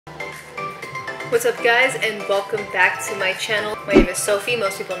What's up guys, and welcome back to my channel. My name is Sophie.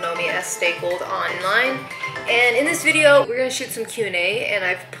 Most people know me as Stay Gold Online. And in this video, we're gonna shoot some Q&A, and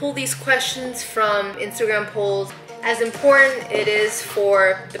I've pulled these questions from Instagram polls. As important it is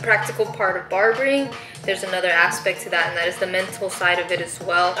for the practical part of barbering, there's another aspect to that, and that is the mental side of it as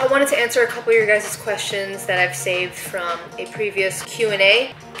well. I wanted to answer a couple of your guys' questions that I've saved from a previous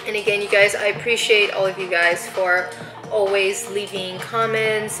Q&A. And again, you guys, I appreciate all of you guys for always leaving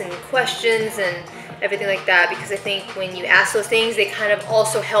comments and questions and everything like that, because I think when you ask those things, they kind of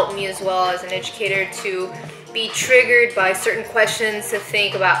also help me as well as an educator to be triggered by certain questions, to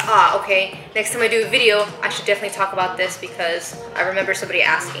think about, okay, next time I do a video, I should definitely talk about this because I remember somebody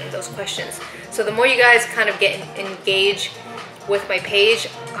asking those questions. So the more you guys kind of get engaged with my page,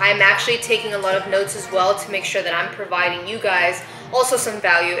 I'm actually taking a lot of notes as well to make sure that I'm providing you guys also some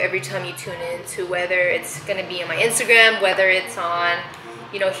value every time you tune in, to whether it's going to be on my Instagram, whether it's on,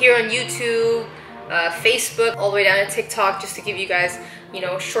 here on YouTube, Facebook, all the way down to TikTok, just to give you guys,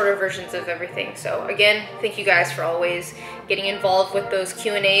 shorter versions of everything. So again, thank you guys for always getting involved with those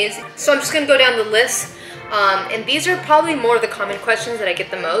Q&As. So I'm just going to go down the list. And these are probably more of the common questions that I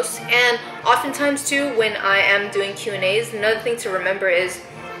get the most. And oftentimes too, when I am doing Q&As, another thing to remember is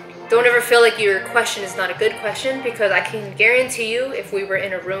don't ever feel like your question is not a good question, because I can guarantee you, if we were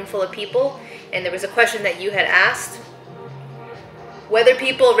in a room full of people and there was a question that you had asked, whether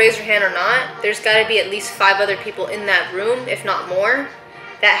people raise their hand or not, there's got to be at least 5 other people in that room, if not more,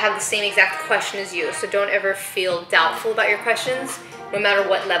 that have the same exact question as you. So don't ever feel doubtful about your questions, no matter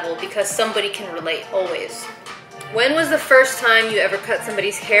what level, because somebody can relate, always. When was the first time you ever cut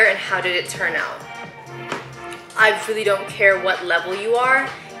somebody's hair, and how did it turn out? I really don't care what level you are.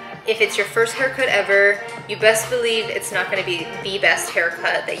 If it's your first haircut ever, you best believe it's not going to be the best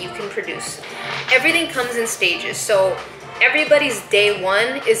haircut that you can produce. Everything comes in stages, so everybody's day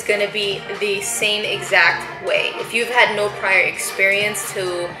one is going to be the same exact way. If you've had no prior experience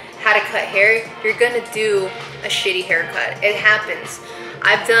to how to cut hair, you're going to do a shitty haircut. It happens.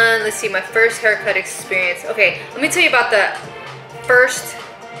 I've done, let's see, my first haircut experience. Okay, let me tell you about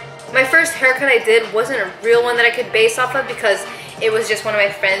my first haircut I did wasn't a real one that I could base off of, because it was just one of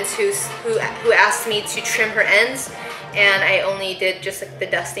my friends who asked me to trim her ends, and I only did just like the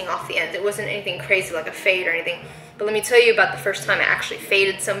dusting off the ends. It wasn't anything crazy like a fade or anything. But let me tell you about the first time I actually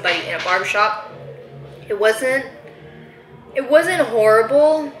faded somebody in a barbershop. It wasn't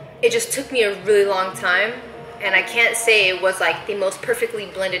horrible. It just took me a really long time. And I can't say it was like the most perfectly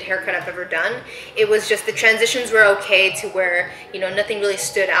blended haircut I've ever done. It was just the transitions were okay to where, nothing really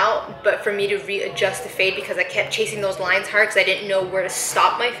stood out. But for me to readjust the fade, because I kept chasing those lines hard because I didn't know where to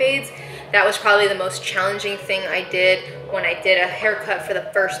stop my fades, that was probably the most challenging thing I did when I did a haircut for the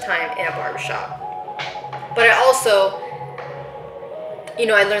first time in a barbershop. But I also,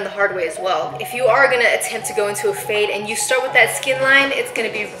 I learned the hard way as well. If you are going to attempt to go into a fade and you start with that skin line, it's going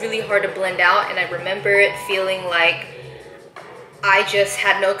to be really hard to blend out. And I remember it feeling like I just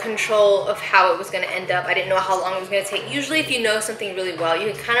had no control of how it was going to end up. I didn't know how long it was going to take. Usually if you know something really well,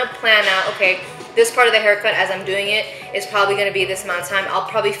 you can kind of plan out, okay, this part of the haircut as I'm doing it is probably going to be this amount of time. I'll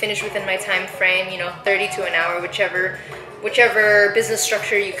probably finish within my time frame, 30 to an hour, whichever business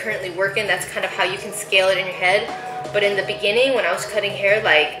structure you currently work in. That's kind of how you can scale it in your head. But in the beginning, when I was cutting hair,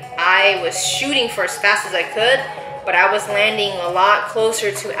 I was shooting for as fast as I could, but I was landing a lot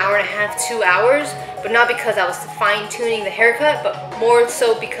closer to 1.5 hours, 2 hours, but not because I was fine-tuning the haircut, but more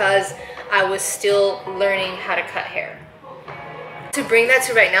so because I was still learning how to cut hair. To bring that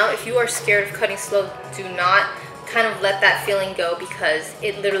to right now, if you are scared of cutting slow, do not kind of let that feeling go, because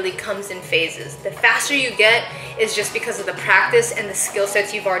it literally comes in phases. The faster you get is just because of the practice and the skill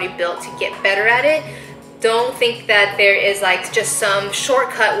sets you've already built to get better at it. Don't think that there is just some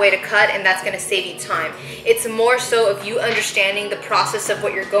shortcut way to cut and that's going to save you time. It's more so of you understanding the process of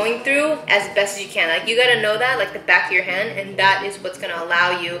what you're going through as best as you can. You got to know that like the back of your hand, and that is what's going to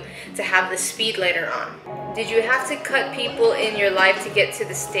allow you to have the speed later on. Did you have to cut people in your life to get to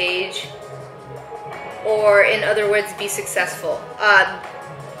the stage? Or in other words, be successful?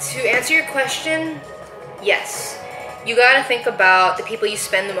 To answer your question, yes. You gotta think about the people you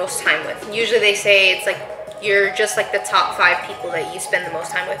spend the most time with. Usually they say it's you're just the top 5 people that you spend the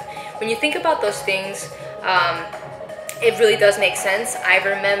most time with. When you think about those things, it really does make sense. I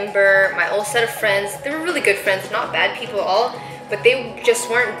remember my old set of friends. They were really good friends, not bad people at all, but they just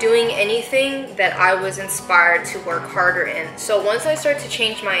weren't doing anything that I was inspired to work harder in. So once I started to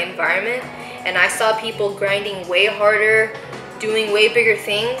change my environment and I saw people grinding way harder, doing way bigger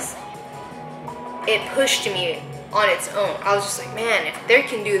things, it pushed me on its own. I was just like, man, if they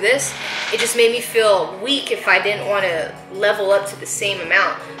can do this, it just made me feel weak if I didn't want to level up to the same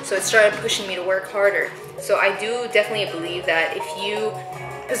amount. So it started pushing me to work harder. So I do definitely believe that if you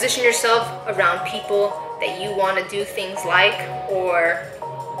position yourself around people that you want to do things like, or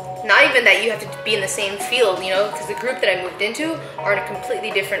not even that you have to be in the same field, you know, because the group that I moved into are in a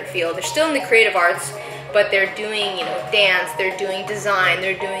completely different field. They're still in the creative arts, but they're doing, you know, dance, they're doing design,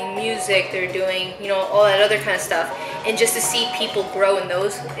 they're doing music, they're doing, you know, all that other kind of stuff. And just to see people grow in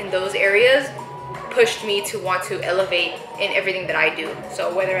those areas pushed me to want to elevate in everything that I do.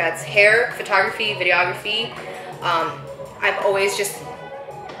 So whether that's hair, photography, videography, I've always just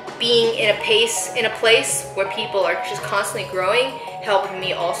being in a place where people are just constantly growing helped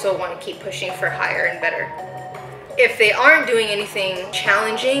me also want to keep pushing for higher and better. If they aren't doing anything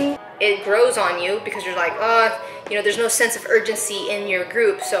challenging, it grows on you because you're like, you know, there's no sense of urgency in your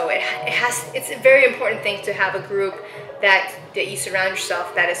group. So it's a very important thing to have a group that you surround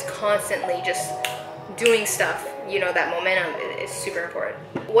yourself that is constantly just doing stuff. You know, that momentum is super important.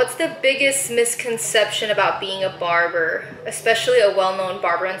 What's the biggest misconception about being a barber, especially a well-known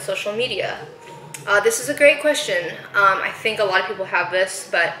barber on social media? This is a great question. I think a lot of people have this,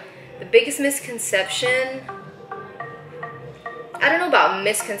 but the biggest misconception, I don't know about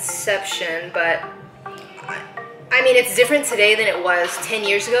misconception, but I mean, it's different today than it was 10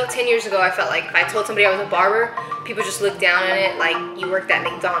 years ago. 10 years ago, I felt like if I told somebody I was a barber, people just looked down on it like you worked at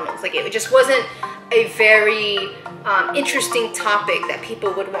McDonald's. Like, it just wasn't a very interesting topic that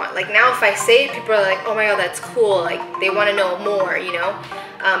people would want. Like, now if I say it, people are like, oh my god, that's cool. Like, they want to know more, you know?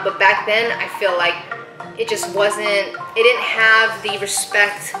 But back then, I feel like it just wasn't, it didn't have the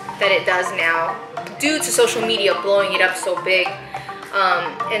respect that it does now due to social media blowing it up so big.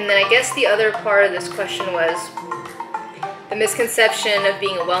 And then I guess the other part of this question was the misconception of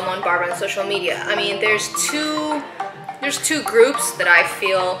being a well-known barber on social media. I mean, there's two groups that I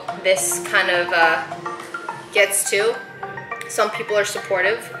feel this kind of gets to. Some people are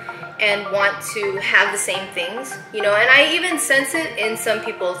supportive and want to have the same things, you know, and I even sense it in some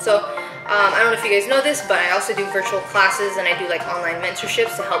people. So I don't know if you guys know this, but I also do virtual classes and I do like online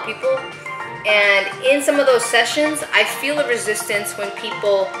mentorships to help people. And in some of those sessions, I feel a resistance when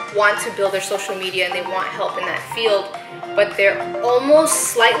people want to build their social media and they want help in that field, but they're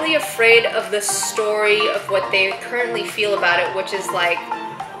almost slightly afraid of the story of what they currently feel about it, which is like,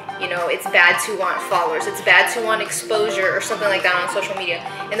 you know, it's bad to want followers, it's bad to want exposure or something like that on social media.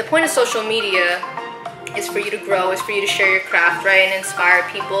 And the point of social media is for you to grow, is for you to share your craft, right, and inspire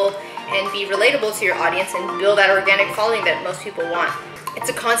people and be relatable to your audience and build that organic following that most people want. It's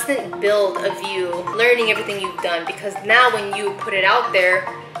a constant build of you learning everything you've done, because now when you put it out there,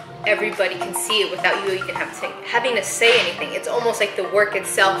 everybody can see it without you even having to say anything. It's almost like the work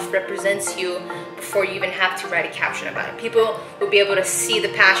itself represents you before you even have to write a caption about it. People will be able to see the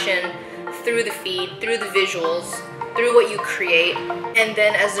passion through the feed, through the visuals, through what you create, and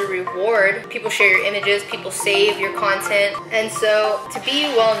then as a reward, people share your images, people save your content. And so to be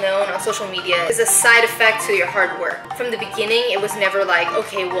well known on social media is a side effect to your hard work. From the beginning, it was never like,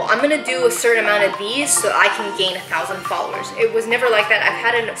 okay, well, I'm gonna do a certain amount of these so I can gain 1,000 followers. It was never like that.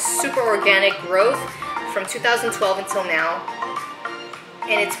 I've had a super organic growth from 2012 until now.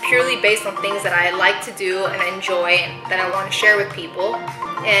 And it's purely based on things that I like to do and I enjoy and that I want to share with people.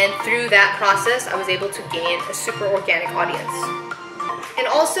 And through that process, I was able to gain a super organic audience. And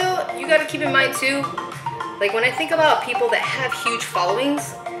also, you got to keep in mind too, like when I think about people that have huge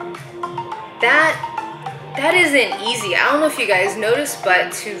followings, that isn't easy. I don't know if you guys noticed,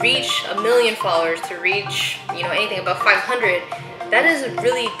 but to reach 1 million followers, to reach, you know, anything above 500, that is a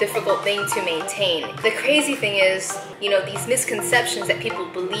really difficult thing to maintain. The crazy thing is, you know, these misconceptions that people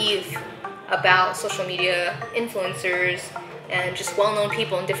believe about social media influencers and just well-known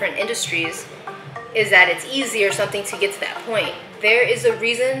people in different industries is that it's easy or something to get to that point. There is a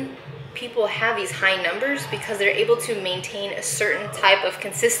reason people have these high numbers, because they're able to maintain a certain type of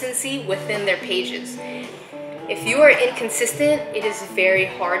consistency within their pages. If you are inconsistent, it is very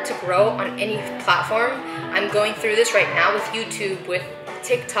hard to grow on any platform. I'm going through this right now with YouTube, with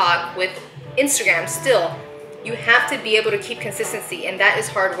TikTok, with Instagram still. You have to be able to keep consistency, and that is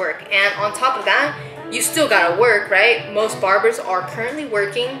hard work. And on top of that, you still gotta work, right? Most barbers are currently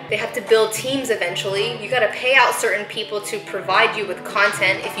working. They have to build teams eventually. You gotta pay out certain people to provide you with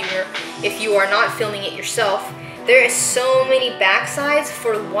content if you are not filming it yourself. There is so many backsides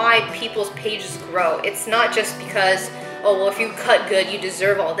for why people's pages grow. It's not just because, oh, well, if you cut good, you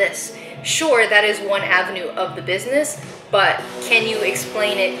deserve all this. Sure, that is one avenue of the business, but can you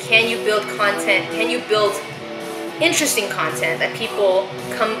explain it? Can you build content? Can you build interesting content that people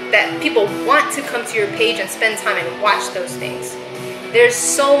want to come to your page and spend time and watch those things. There's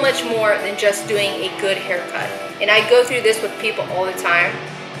so much more than just doing a good haircut. And I go through this with people all the time,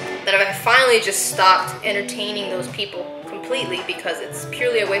 that I finally just stopped entertaining those people completely, because it's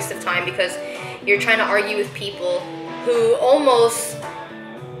purely a waste of time, because you're trying to argue with people who almost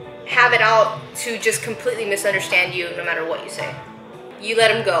have it out to just completely misunderstand you no matter what you say. You let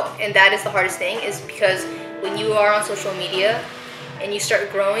them go. And that is the hardest thing, is because when you are on social media and you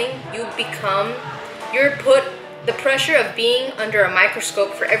start growing, you're put the pressure of being under a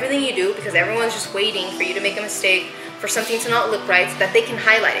microscope for everything you do, because everyone's just waiting for you to make a mistake, for something to not look right, so that they can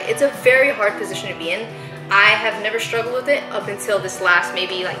highlight it. It's a very hard position to be in. I have never struggled with it up until this last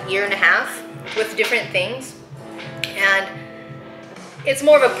maybe like year and a half with different things. And it's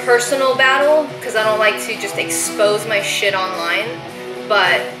more of a personal battle, because I don't like to just expose my shit online.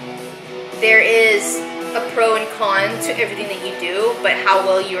 But there is a pro and con to everything that you do, but how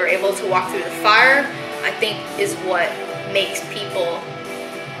well you are able to walk through the fire, I think, is what makes people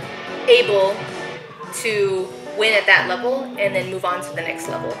able to win at that level and then move on to the next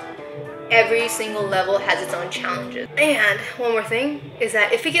level. Every single level has its own challenges. And one more thing is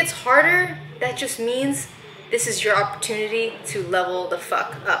that if it gets harder, that just means this is your opportunity to level the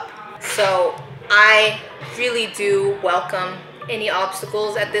fuck up. So I really do welcome any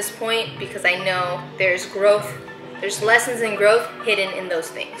obstacles at this point, because I know there's growth, there's lessons in growth hidden in those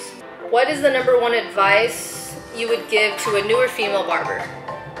things. What is the #1 advice you would give to a newer female barber?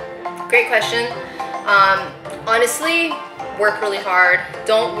 Great question. Honestly, work really hard.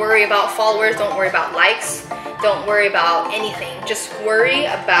 Don't worry about followers, don't worry about likes, don't worry about anything. Just worry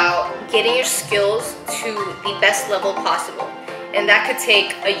about getting your skills to the best level possible. And that could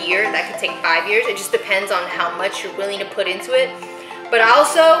take a year, that could take 5 years. It just depends on how much you're willing to put into it. But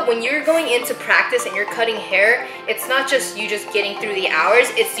also, when you're going into practice and you're cutting hair, it's not just you just getting through the hours,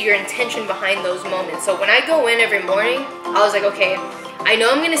 it's your intention behind those moments. So when I go in every morning, I was like, okay, I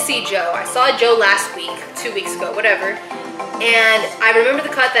know I'm gonna see Joe. I saw Joe last week, 2 weeks ago, whatever. And I remember the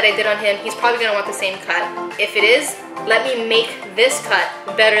cut that I did on him. He's probably gonna want the same cut. If it is, let me make this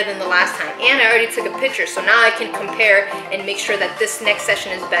cut better than the last time. And I already took a picture, so now I can compare and make sure that this next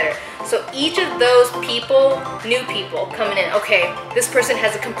session is better. So each of those people, new people coming in, okay, this person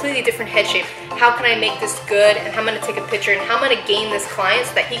has a completely different head shape. How can I make this good? And I'm gonna take a picture, and how I'm gonna gain this client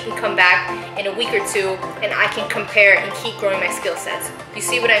so that he can come back in a week or two and I can compare and keep growing my skill sets. You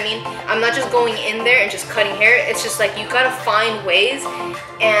see what I mean? I'm not just going in there and just cutting hair. It's just like you gotta find ways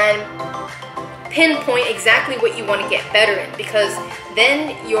and pinpoint exactly what you want to get better in, because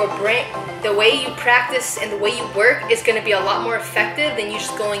then your brain, the way you practice and the way you work is going to be a lot more effective than you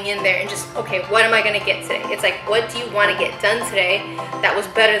just going in there and just, okay, what am I going to get today? It's like, what do you want to get done today that was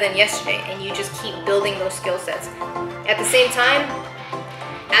better than yesterday? And you just keep building those skill sets. At the same time,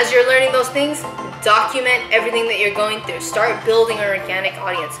 as you're learning those things, document everything that you're going through. Start building an organic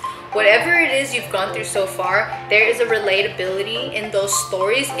audience. Whatever it is you've gone through so far, there is a relatability in those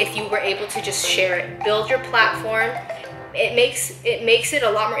stories if you were able to just share it. Build your platform. It makes it a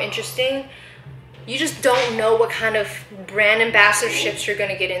lot more interesting. You just don't know what kind of brand ambassadorships you're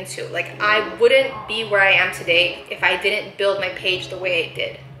gonna get into. Like, I wouldn't be where I am today if I didn't build my page the way I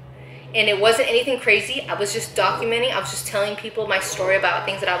did. And it wasn't anything crazy. I was just documenting. I was just telling people my story about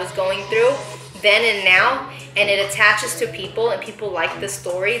things that I was going through then and now, and it attaches to people, and people like the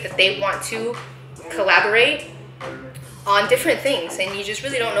story that they want to collaborate on different things, and you just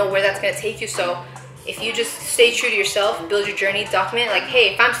really don't know where that's going to take you. So if you just stay true to yourself, build your journey, document it, like,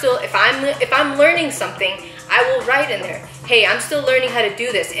 hey, if I'm learning something, I will write in there, hey, I'm still learning how to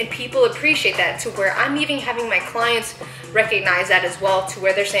do this, and people appreciate that, to where I'm even having my clients recognize that as well, to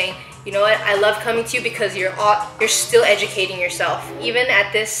where they're saying, you know what, I love coming to you because you're still educating yourself.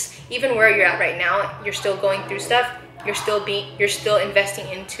 Even where you're at right now, you're still going through stuff, you're still investing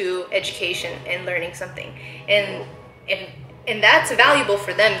into education and learning something. And that's valuable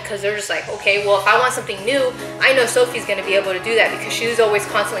for them, because they're just like, okay, well, if I want something new, I know Sofie's gonna be able to do that, because she's always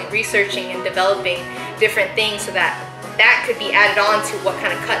constantly researching and developing different things, so that could be added on to what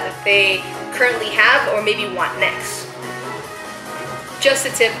kind of cut that they currently have or maybe want next. Just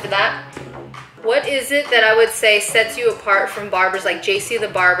a tip for that. What is it that I would say sets you apart from barbers like JC the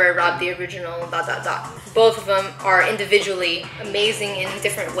Barber, Rob the Original, ... Both of them are individually amazing in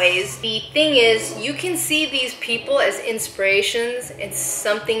different ways. The thing is, you can see these people as inspirations and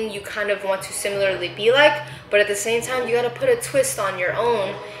something you kind of want to similarly be like, but at the same time, you gotta put a twist on your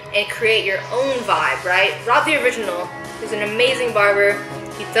own and create your own vibe, right? Rob the Original is an amazing barber.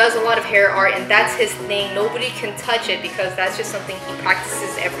 He does a lot of hair art, and that's his thing. Nobody can touch it because that's just something he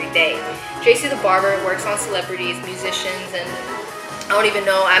practices every day. JC the Barber works on celebrities, musicians, and I don't even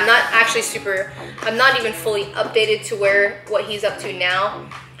know. I'm not even fully updated to what he's up to now.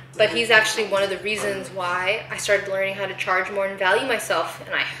 But he's actually one of the reasons why I started learning how to charge more and value myself.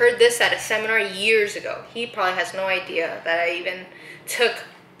 And I heard this at a seminar years ago. He probably has no idea that I even took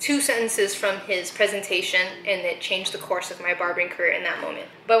 2 sentences from his presentation and it changed the course of my barbering career in that moment.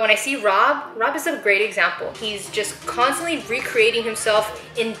 But when I see Rob is a great example. He's just constantly recreating himself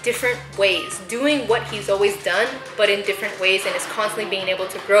in different ways, doing what he's always done, but in different ways, and is constantly being able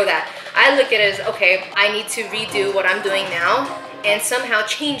to grow that. I look at it as, okay, I need to redo what I'm doing now and somehow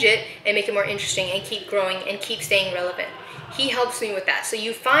change it and make it more interesting and keep growing and keep staying relevant. He helps me with that. So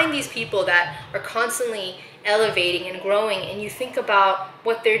you find these people that are constantly elevating and growing, and you think about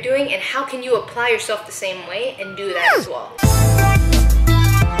what they're doing and how can you apply yourself the same way and do that as well.